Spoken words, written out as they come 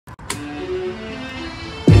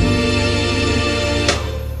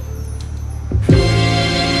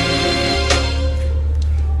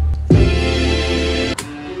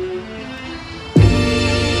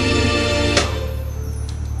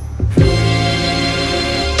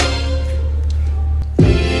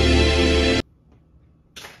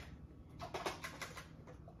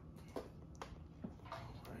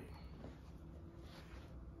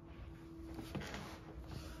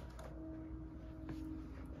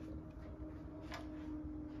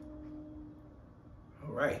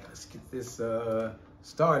right, let's get this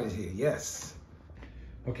started here. Yes.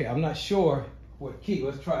 Okay, I'm not sure what key.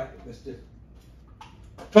 Let's try it. Let's just.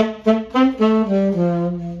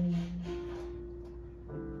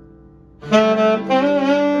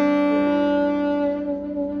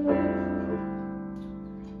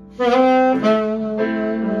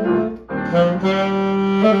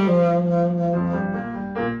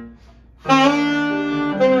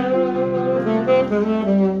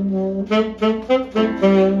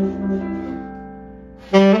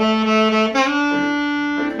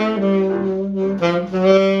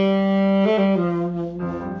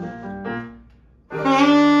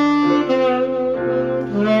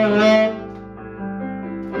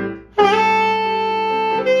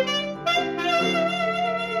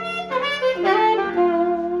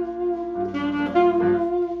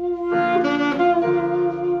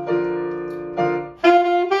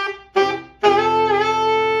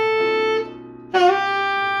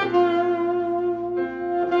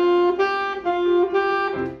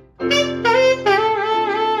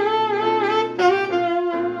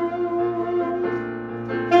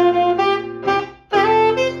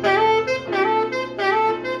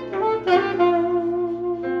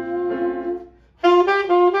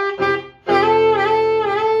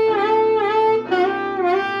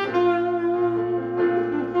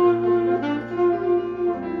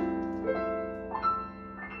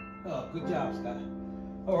 Good job, Scott.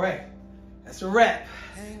 All right, that's a wrap.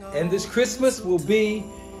 And this Christmas will be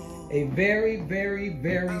a very, very,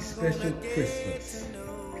 very special Christmas.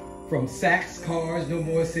 From Sax Cars, No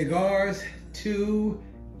More Cigars, to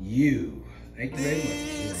you. Thank you very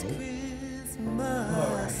much.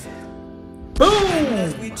 All right.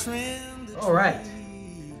 Boom! All right.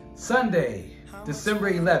 Sunday,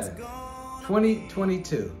 December 11th,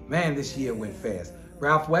 2022. Man, this year went fast.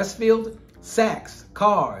 Ralph Westfield, Sax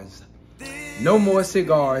Cars, No More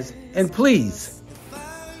Cigars, and please,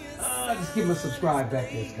 just give him a subscribe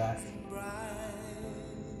back there, Scott.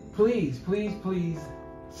 Please, please, please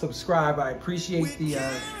subscribe. I appreciate the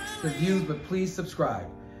views, but please subscribe.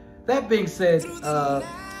 That being said,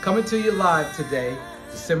 coming to you live today,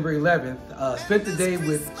 December 11th, spent the day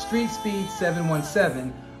with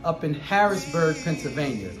STREETSPEED717 up in Harrisburg,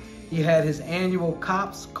 Pennsylvania. He had his annual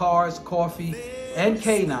Cops, Cars, Coffee, and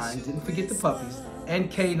Canines, didn't forget the puppies, and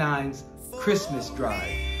Canines Christmas drive.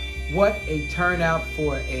 What a turnout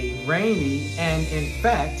for a rainy and, in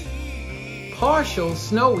fact, partial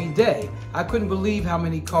snowy day. I couldn't believe how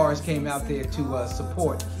many cars came out there to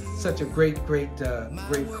support such a great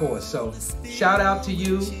cause. So shout out to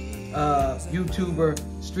you, YouTuber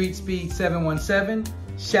StreetSpeed717.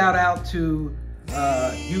 Shout out to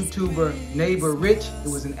YouTuber Neighbor Rich. It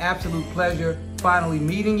was an absolute pleasure finally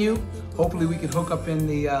meeting you. Hopefully we can hook up in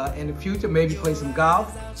the future, maybe play some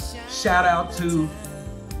golf. Shout out to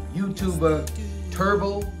YouTuber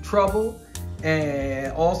Turbo Trouble,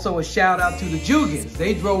 and also a shout out to the Jugans.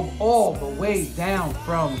 They drove all the way down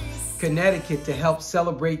from Connecticut to help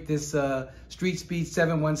celebrate this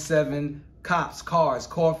StreetSpeed717 Cops, Cars,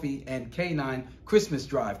 Coffee, and Canine Christmas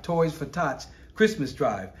Drive, Toys for Tots Christmas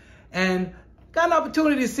Drive. And got an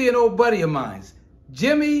opportunity to see an old buddy of mine,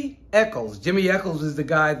 Jimmy Eccles. Jimmy Eccles is the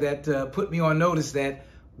guy that put me on notice that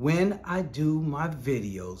when I do my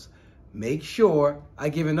videos, make sure I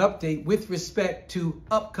give an update with respect to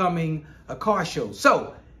upcoming car shows.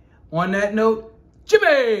 So, on that note,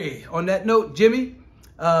 Jimmy,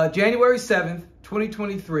 January 7th,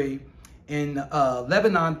 2023, in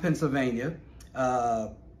Lebanon, Pennsylvania,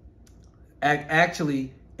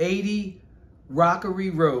 actually 80 Rockery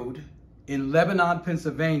Road in Lebanon,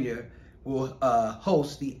 Pennsylvania, will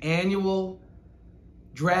host the annual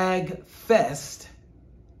Drag Fest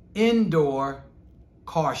indoor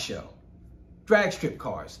car show. Drag strip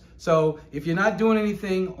cars. So if you're not doing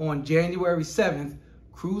anything on January 7th,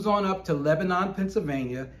 cruise on up to Lebanon,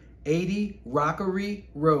 Pennsylvania, 80 Rockery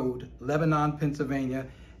Road, Lebanon, Pennsylvania,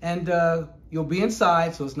 and you'll be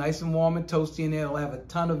inside, so it's nice and warm and toasty in there. It'll have a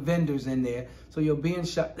ton of vendors in there, so you'll be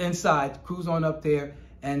inside. Cruise on up there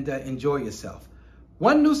and enjoy yourself.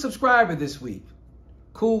 One new subscriber this week,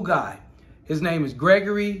 cool guy. His name is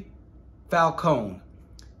Gregory Falcone.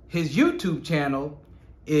 His YouTube channel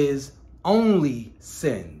is Only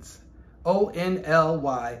Sends,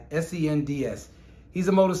 ONLYSENDS. He's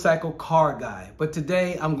a motorcycle car guy, but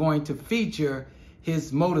today I'm going to feature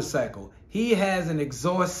his motorcycle. He has an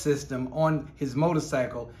exhaust system on his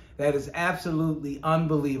motorcycle that is absolutely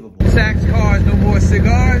unbelievable. Sax Cars, No More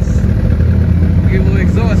Cigars. Give a little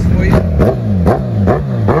exhaust for you.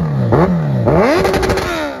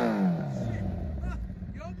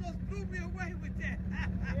 You almost blew me away with that. Yeah,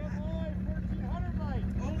 boy, 1400 miles.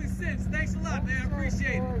 Only sense. Thanks a lot, man. I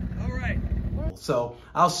appreciate it. All right. So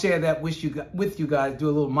I'll share that with you guys, do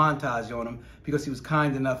a little montage on him because he was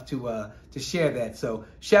kind enough to share that. So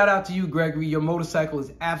shout out to you, Gregory. Your motorcycle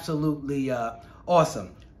is absolutely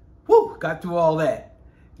awesome. Woo, got through all that.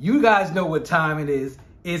 You guys know what time it is.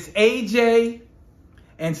 It's AJ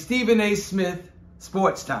and Stephen A. Smith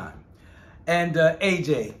sports time. And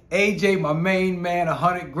AJ, my main man,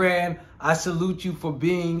 100 grand. I salute you for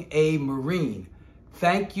being a Marine.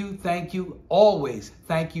 Thank you, always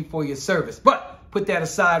thank you for your service. But put that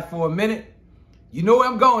aside for a minute. You know where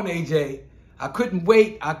I'm going, AJ. I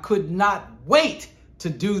could not wait to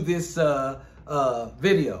do this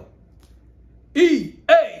video. E-A-G-L-E-S,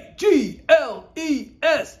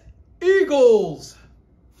 Eagles,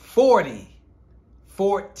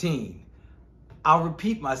 40-14. I'll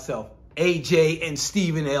repeat myself. AJ and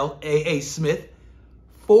Stephen A. Smith,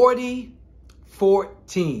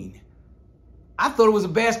 40-14. I thought it was a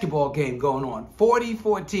basketball game going on.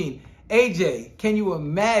 40-14. AJ, can you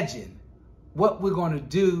imagine what we're going to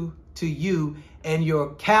do to you and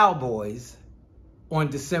your Cowboys on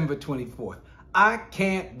December 24th? I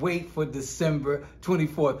can't wait for December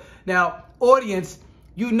 24th. Now, audience,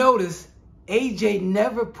 you notice AJ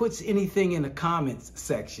never puts anything in the comments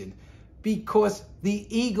section because the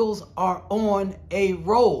Eagles are on a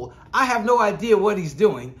roll. I have no idea what he's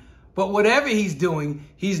doing, but whatever he's doing,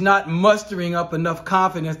 he's not mustering up enough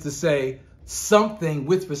confidence to say something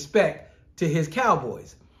with respect to his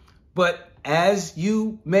Cowboys. But as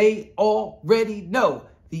you may already know,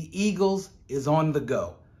 the Eagles is on the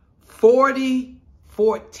go. 40-14,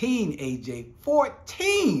 AJ.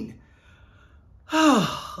 14!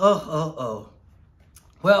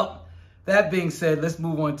 Well, that being said, let's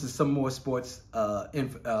move on to some more sports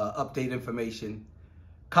update information.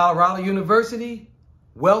 Colorado University,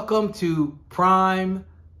 welcome to prime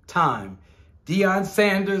time. Deion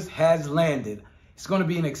Sanders has landed. It's going to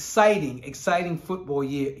be an exciting football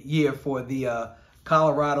year for the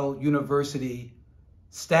Colorado University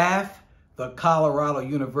staff, the Colorado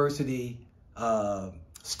University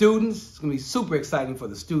students. It's going to be super exciting for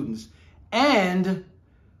the students and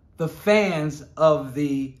the fans of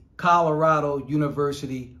the Colorado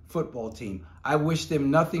University football team. I wish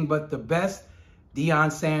them nothing but the best. Deion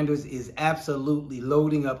Sanders is absolutely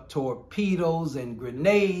loading up torpedoes and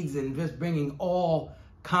grenades and just bringing all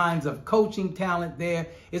kinds of coaching talent there.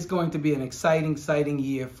 It's going to be an exciting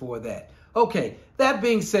year for that. Okay, that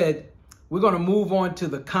being said, we're going to move on to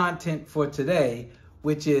the content for today,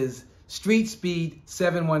 which is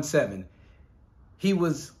STREETSPEED717. He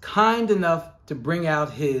was kind enough to bring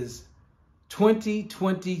out his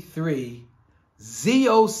 2023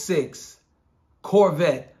 Z06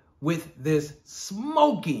 Corvette with this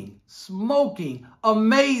smoking,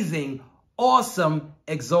 amazing, awesome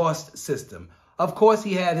exhaust system. Of course,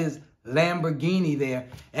 he had his Lamborghini there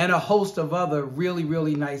and a host of other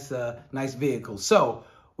really nice vehicles. So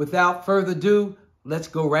without further ado, let's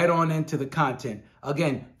go right on into the content.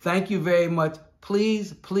 Again, thank you very much.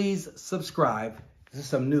 Please subscribe. This is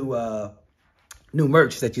some new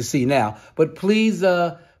merch that you see now, but please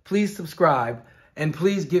subscribe and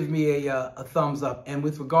please give me a thumbs up. And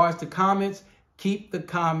with regards to comments, keep the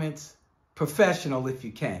comments professional if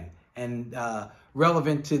you can and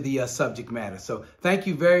relevant to the subject matter. So thank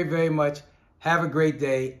you very much. Have a great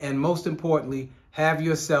day. And most importantly, have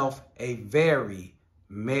yourself a very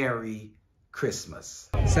Merry Christmas.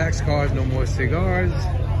 Sax Cars, No More Cigars.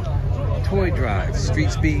 Toy Drive,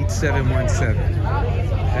 STREETSPEED717.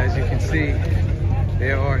 As you can see,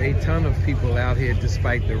 there are a ton of people out here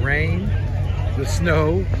despite the rain, the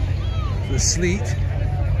snow, the sleet.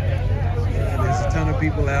 There's a ton of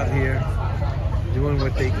people out here doing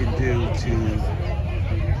what they can do to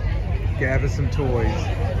gather some toys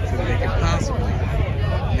so that they can possibly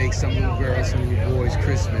make some little girls, some little boys'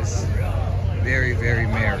 Christmas very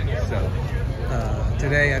merry. So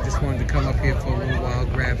today I just wanted to come up here for a little while,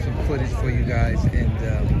 grab some footage for you guys, and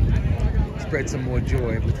spread some more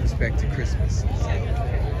joy with respect to Christmas. So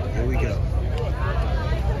here we go.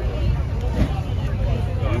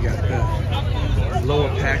 We got the Lower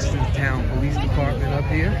Paxton Town Police Department up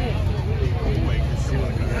here. Let's see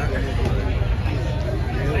what we got.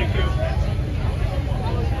 Here we go.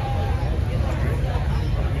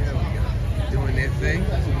 Doing their thing,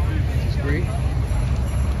 which is great.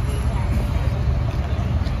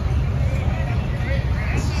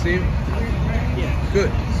 See him? Yeah.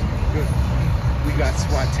 Good. We got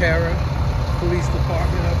Swatera Police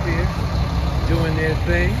Department up here doing their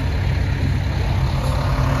thing.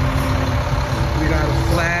 We got a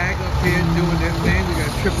flag up here doing their thing. We got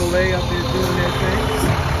AAA up there doing their thing.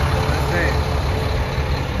 Not bad.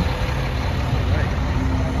 All right.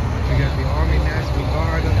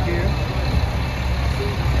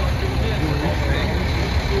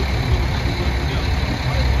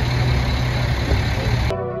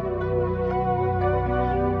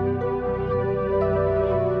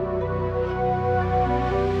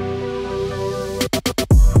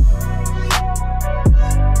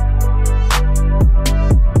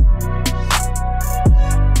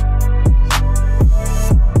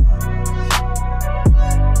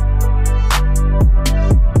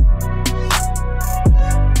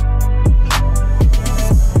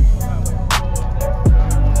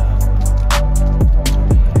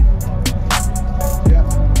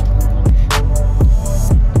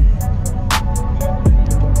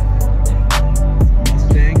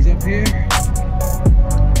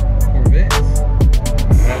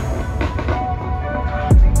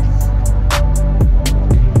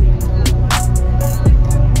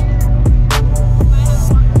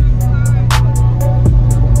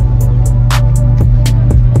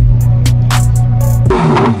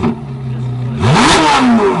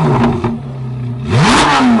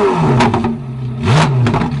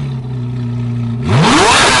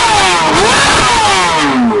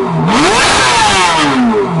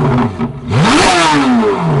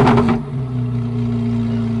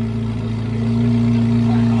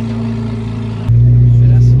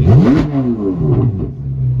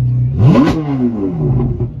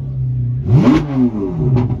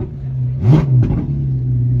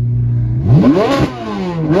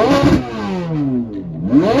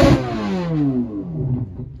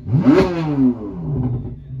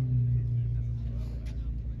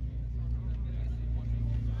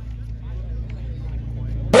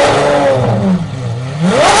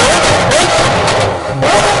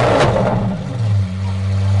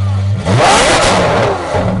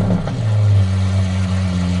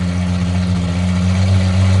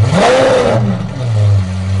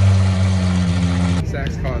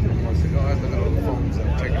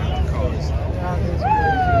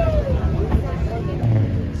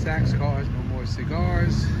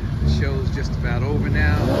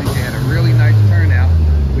 nice turnout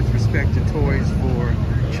with respect to toys for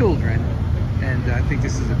children. And I think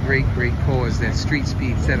this is a great cause that Street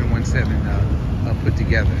Speed 717 put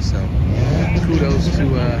together. So kudos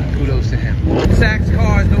to him. Saks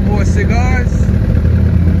Cars, no more cigars.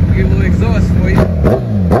 Give a little exhaust for you.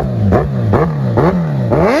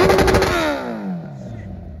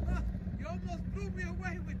 You almost blew me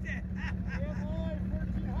away with that.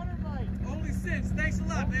 Only since. Thanks a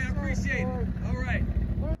lot, man. I appreciate it. All right.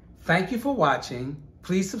 Thank you for watching.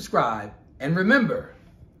 Please subscribe. And remember,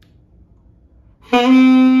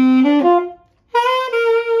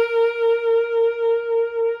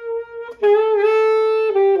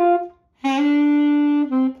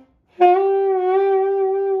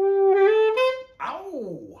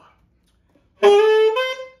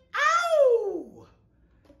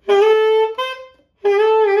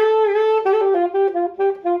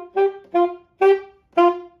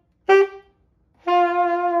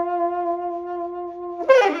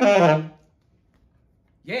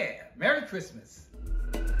 yeah, Merry Christmas.